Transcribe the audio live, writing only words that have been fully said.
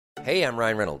Hey, I'm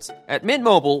Ryan Reynolds. At Mint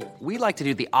Mobile, we like to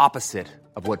do the opposite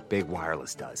of what Big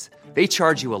Wireless does. They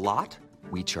charge you a lot,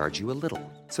 we charge you a little.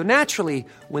 So naturally,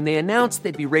 when they announced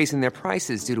they'd be raising their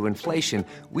prices due to inflation,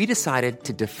 we decided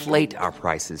to deflate our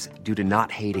prices due to not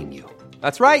hating you.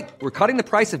 That's right. We're cutting the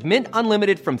price of Mint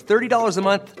Unlimited from $30 a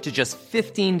month to just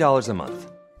 $15 a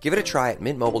month. Give it a try at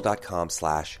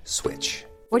mintmobile.com/switch.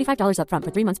 $45 up front for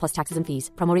 3 months plus taxes and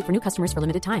fees. Promo rate for new customers for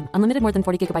limited time. Unlimited more than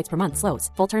 40 gigabytes per month. Slows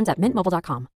full terms at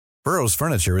mintmobile.com. Burrow's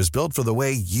furniture is built for the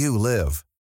way you live.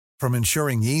 From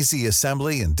ensuring easy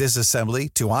assembly and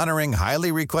disassembly to honoring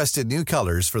highly requested new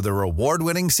colors for their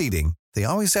award-winning seating, they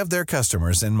always have their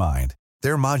customers in mind.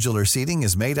 Their modular seating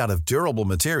is made out of durable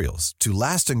materials to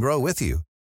last and grow with you.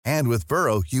 And with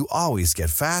Burrow, you always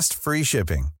get fast, free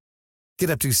shipping.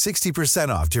 Get up to 60%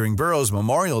 off during Burrow's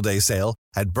Memorial Day sale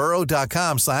at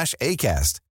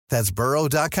burrow.com/ACAST. That's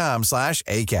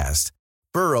burrow.com/ACAST.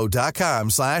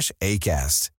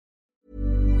 burrow.com/ACAST.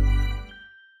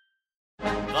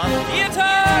 The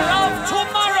Theater of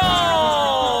Tomorrow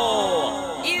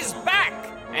is back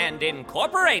and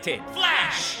incorporated.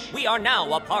 Flash! We are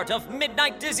now a part of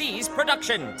Midnight Disease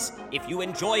Productions. If you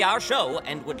enjoy our show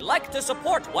and would like to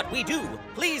support what we do,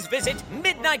 please visit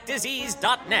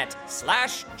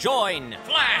midnightdisease.net/join.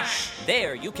 Flash!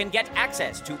 There you can get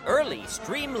access to early,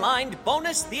 streamlined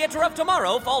bonus Theater of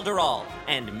Tomorrow folderol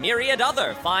and myriad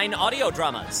other fine audio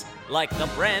dramas, like the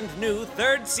brand new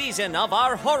 3rd season of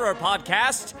our horror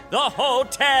podcast, The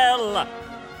Hotel.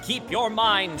 Keep your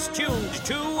minds tuned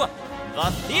to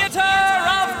The Theater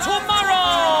of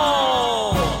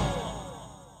Tomorrow!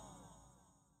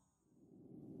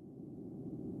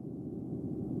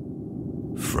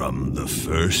 From the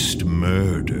first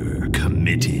murder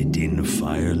committed in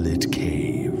firelit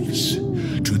caves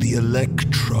to the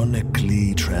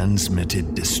electronically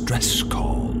transmitted distress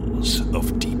calls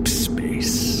of deep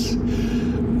space,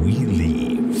 we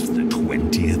leave the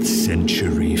 20th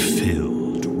century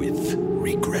filled with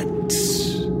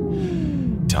regrets.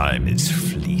 Time is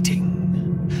fleeting.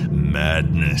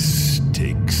 Madness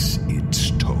takes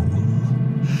its toll.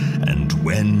 And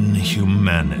when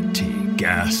humanity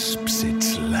gasps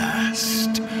its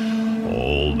last,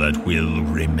 all that will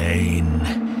remain,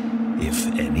 if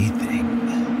anything,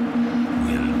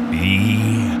 will be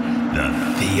the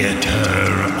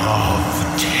Theater of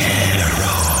Terror.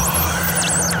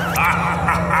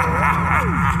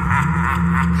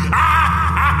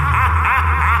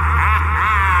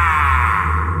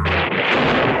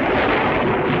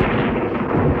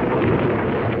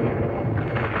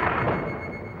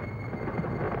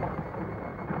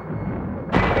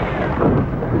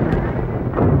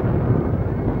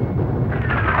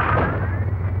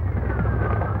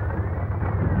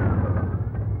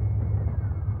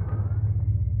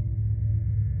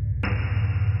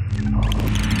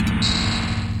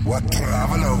 What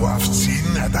traveler waft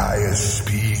seen at highest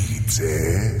speeds,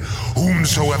 eh?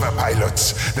 Whomsoever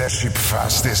pilots their ship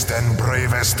fastest and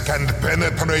bravest can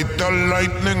penetrate the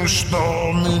lightning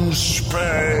storm in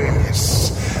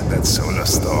space. That solar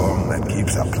storm that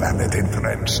keeps our planet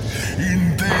entrenched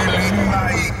in daily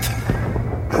night.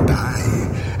 And I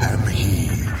am he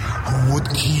who would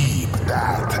keep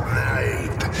that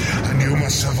night. And you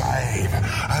must survive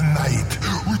a night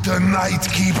with the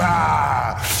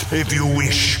NightKeeper if you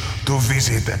wish to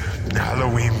visit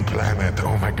Halloween Planet.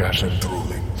 Oh my gosh, I'm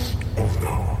drooling. Oh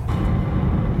no.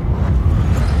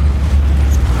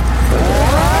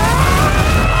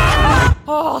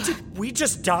 Oh, did we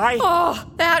just die? Oh,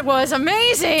 that was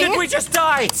amazing! Did we just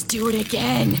die? Let's do it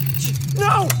again.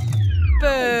 No!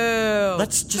 Boo!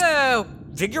 Let's just Boo!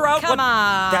 figure out Come what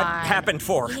on. that happened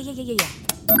for. Yeah.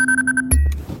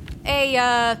 Hey,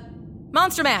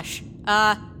 Monster Mash.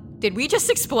 Did we just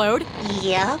explode?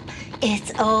 Yep.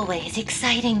 It's always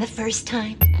exciting the first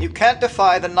time. You can't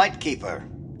defy the NightKeeper.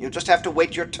 You just have to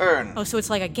wait your turn. Oh, so it's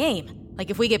like a game.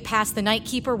 Like if we get past the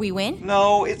NightKeeper, we win?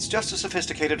 No, it's just a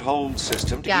sophisticated hold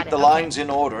system to Got keep it, the okay. lines in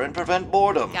order and prevent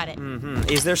boredom. Got it.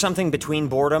 Is there something between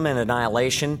boredom and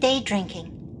annihilation? Day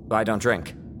drinking. I don't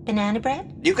drink. Banana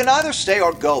bread? You can either stay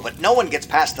or go, but no one gets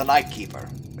past the NightKeeper.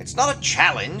 It's not a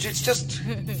challenge, it's just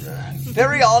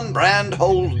very on-brand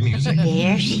hold music.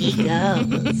 There she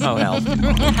goes. Oh, hell.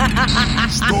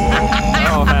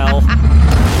 Oh, hell.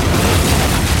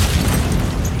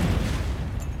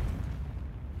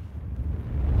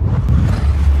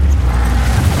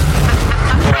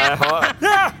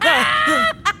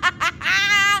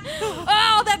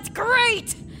 Oh, that's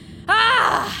great!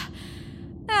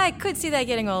 I could see that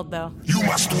getting old, though. You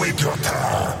must wait your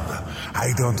turn.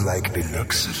 I don't like the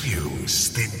looks of you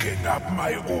stinking up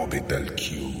my orbital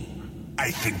queue.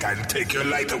 I think I'll take your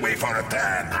light away for a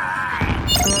turn.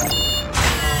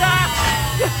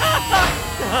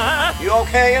 You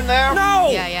okay in there? No!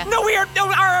 Yeah. No,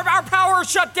 our power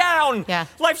shut down! Yeah.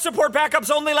 Life support backups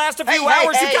only last a few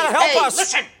hours. You gotta help us!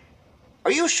 Listen!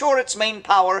 Are you sure it's main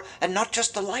power and not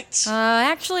just the lights?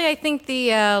 Actually, I think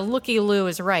the looky-loo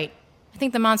is right. I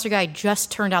think the monster guy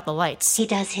just turned out the lights. He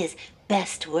does his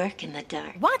best work in the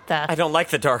dark. What the? I don't like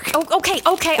the dark. Oh, okay.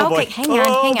 boy. Hang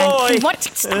on. Boy.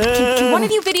 Can one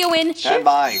of you video in? Stand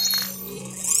by.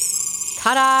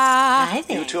 Ta-da! Hi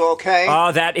there. You two okay?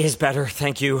 Oh, that is better.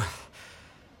 Thank you.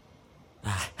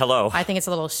 Hello. I think it's a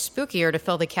little spookier to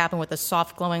fill the cabin with the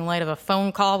soft glowing light of a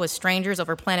phone call with strangers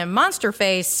over Planet Monster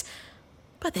Face.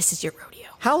 But this is your rodeo.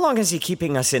 How long is he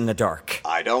keeping us in the dark?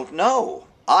 I don't know.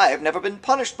 I've never been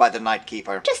punished by the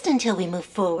NightKeeper. Just until we move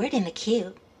forward in the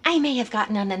queue. I may have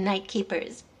gotten on the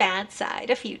NightKeeper's bad side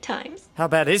a few times. How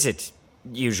bad is it,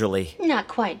 usually? Not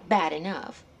quite bad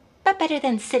enough, but better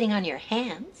than sitting on your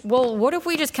hands. Well, what if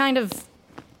we just kind of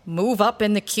move up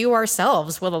in the queue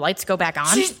ourselves? Will the lights go back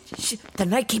on? The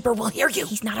NightKeeper will hear you.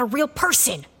 He's not a real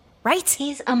person, right?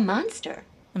 He's a monster.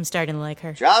 I'm starting to like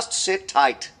her. Just sit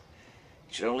tight.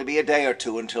 It should only be a day or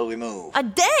two until we move. A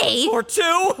day? Or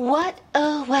two? What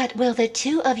will the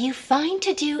two of you find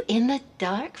to do in the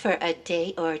dark for a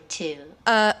day or two?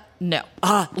 No.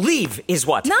 Leave is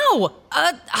what? No!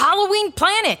 Halloween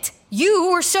Planet!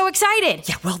 You were so excited!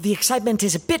 Yeah, well, the excitement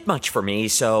is a bit much for me,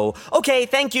 so... Okay,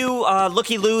 thank you,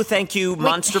 Looky Lou, thank you,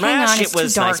 Monster hang Mash. on, it's It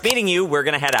was too dark. nice meeting you. We're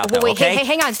gonna head out, though, Wait, okay? hey,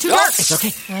 hang on, it's too dark! It's okay.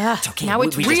 It's okay. Now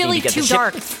it's We just need really to get the too ship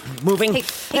dark. moving,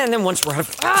 Hey, and then once we're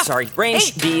out of...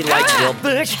 range, hey, the lights will...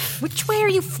 Which way are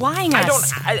you flying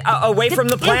us? Away from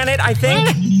the planet, I think?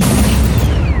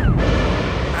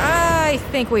 I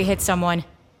think we hit someone.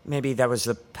 Maybe that was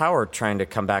the power trying to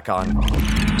come back on.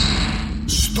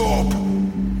 Stop!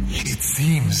 It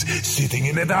seems sitting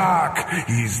in the dark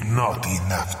is not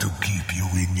enough to keep you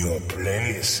in your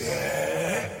place,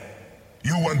 eh?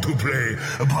 You want to play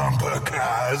bumper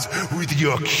cars with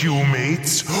your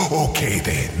queue-mates? Okay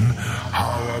then,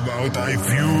 how about I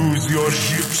fuse your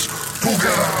ships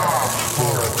together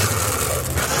for a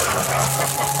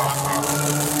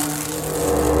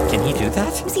Can he do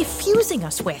that? Who's he fusing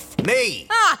us with? Me!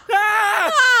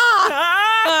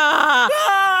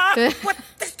 What?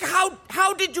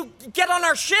 How did you get on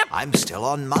our ship? I'm still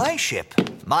on my ship.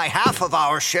 My half of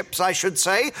our ships, I should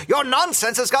say. Your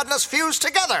nonsense has gotten us fused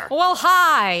together. Well,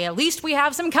 hi. At least we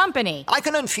have some company. I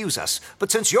can unfuse us,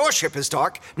 but since your ship is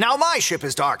dark, now my ship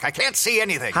is dark. I can't see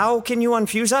anything. How can you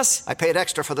unfuse us? I paid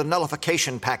extra for the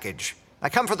nullification package. I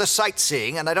come for the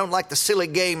sightseeing, and I don't like the silly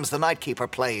games the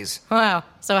NightKeeper plays. Wow.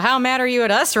 So how mad are you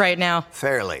at us right now?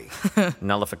 Fairly.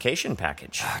 Nullification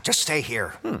package. Just stay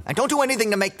here. And don't do anything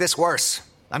to make this worse.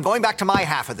 I'm going back to my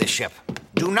half of this ship.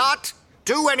 Do not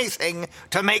do anything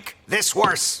to make this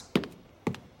worse.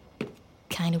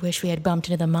 Kinda wish we had bumped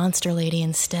into the monster lady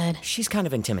instead. She's kind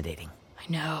of intimidating.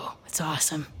 I know. It's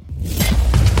awesome.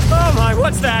 Oh my,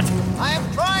 what's that? I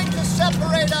am trying to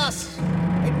separate us.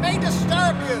 It may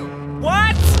disturb you.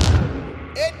 What?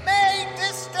 It may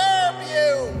disturb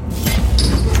you.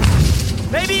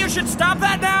 Maybe you should stop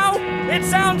that now? It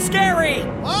sounds scary.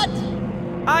 What?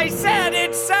 I said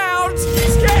it sounds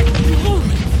scary.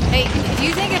 Hey, do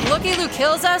you think if Looky Lou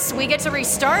kills us, we get to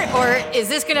restart? Or is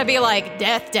this gonna be like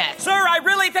death? Sir, I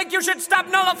really think you should stop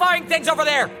nullifying things over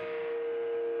there.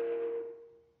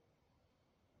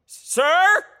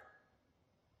 Sir?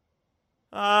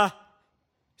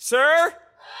 Sir?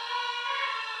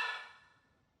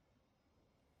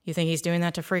 You think he's doing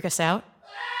that to freak us out?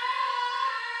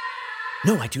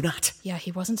 No, I do not. Yeah,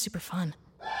 he wasn't super fun.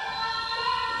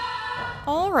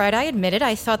 All right, I admit it.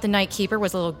 I thought the NightKeeper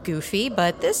was a little goofy,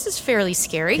 but this is fairly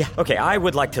scary. Yeah, okay, I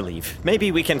would like to leave.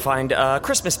 Maybe we can find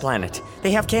Christmas Planet. They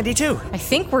have candy too. I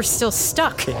think we're still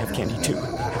stuck. They have candy too.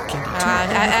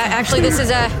 Actually, this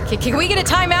is can we get a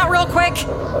timeout real quick?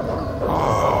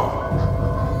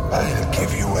 I'll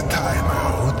give you a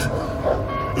timeout.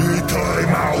 A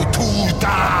timeout to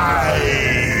die!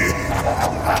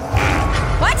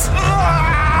 What?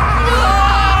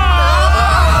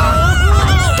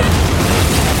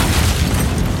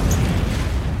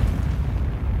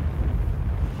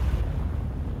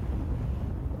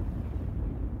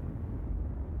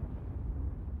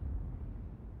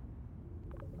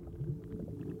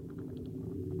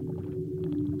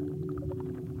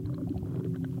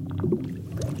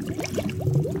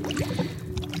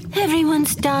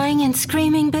 Everyone's dying and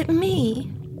screaming but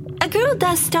me. A girl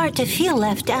does start to feel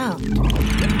left out.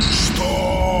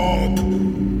 Stop!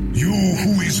 You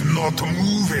who is not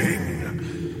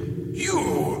moving.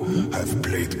 You have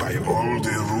played by all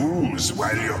the rules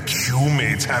while your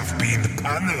queuemates have been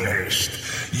punished.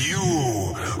 You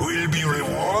will be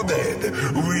rewarded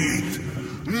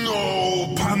with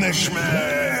No punishment!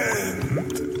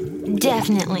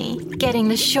 Definitely getting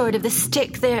the short of the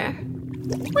stick there.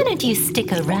 Why don't you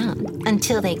stick around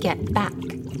until they get back?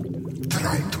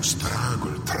 Try to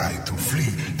struggle, try to flee.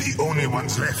 The only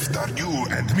ones left are you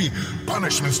and me.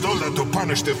 Punishments told her to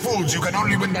punish the fools. You can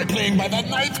only win by playing by the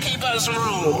NightKeeper's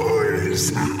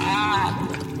rules.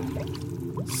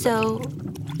 So,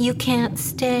 you can't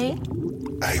stay?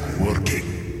 I'm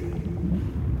working.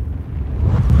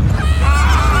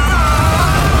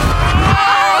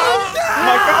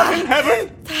 My God in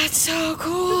heaven! That's so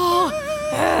cool.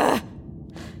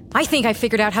 I think I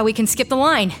figured out how we can skip the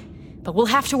line, but we'll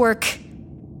have to work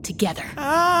together.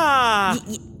 Yeah,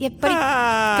 buddy.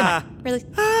 Come on. Really?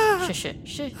 Shush,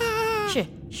 shush, shush,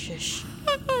 shush.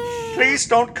 Please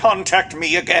don't contact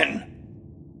me again.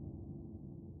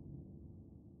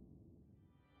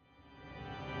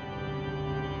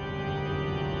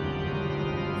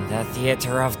 The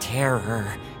Theater of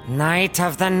Terror, Night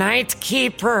of the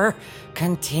NightKeeper,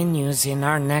 continues in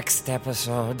our next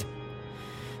episode.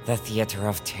 The Theater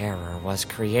of Terror was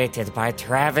created by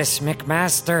Travis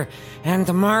McMaster and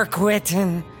Mark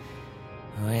Whitten,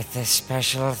 with a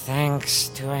special thanks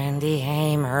to Andy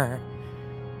Hamer.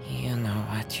 You know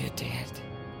what you did.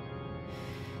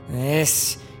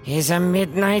 This is a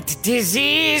Midnight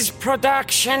Disease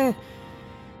production.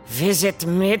 Visit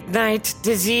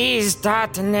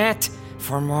midnightdisease.net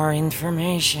for more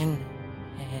information.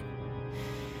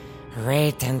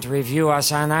 Rate and review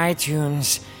us on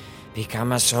iTunes.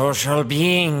 Become a social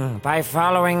being by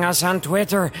following us on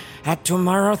Twitter at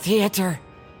Tomorrow Theater.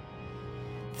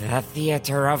 The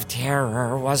Theater of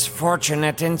Terror was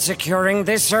fortunate in securing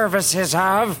the services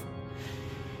of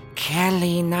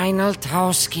Kelly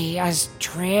Nineltowski as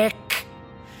Trick,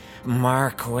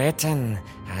 Mark Whitten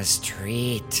as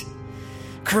Treat,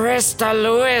 Krista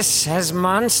Lewis as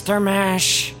Monster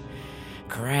Mash,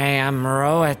 Graham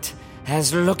Rowett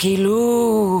as Looky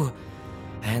Loo,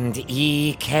 and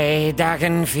E.K.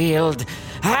 Dagenfield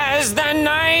as the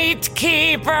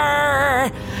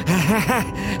NightKeeper!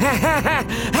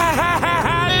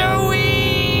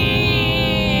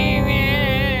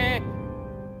 Halloween!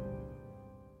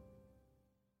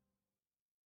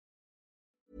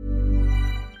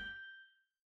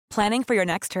 Planning for your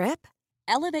next trip?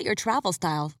 Elevate your travel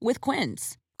style with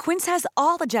Quince. Quince has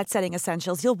all the jet-setting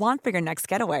essentials you'll want for your next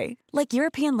getaway, like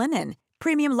European linen,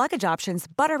 premium luggage options,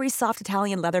 buttery soft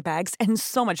Italian leather bags, and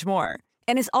so much more.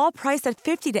 And is all priced at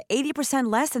 50 to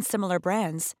 80% less than similar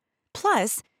brands.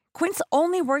 Plus, Quince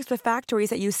only works with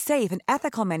factories that use safe and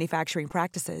ethical manufacturing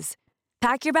practices.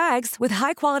 Pack your bags with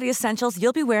high-quality essentials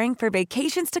you'll be wearing for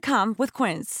vacations to come with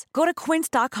Quince. Go to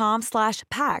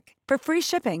quince.com/pack for free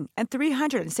shipping and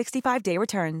 365-day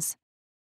returns.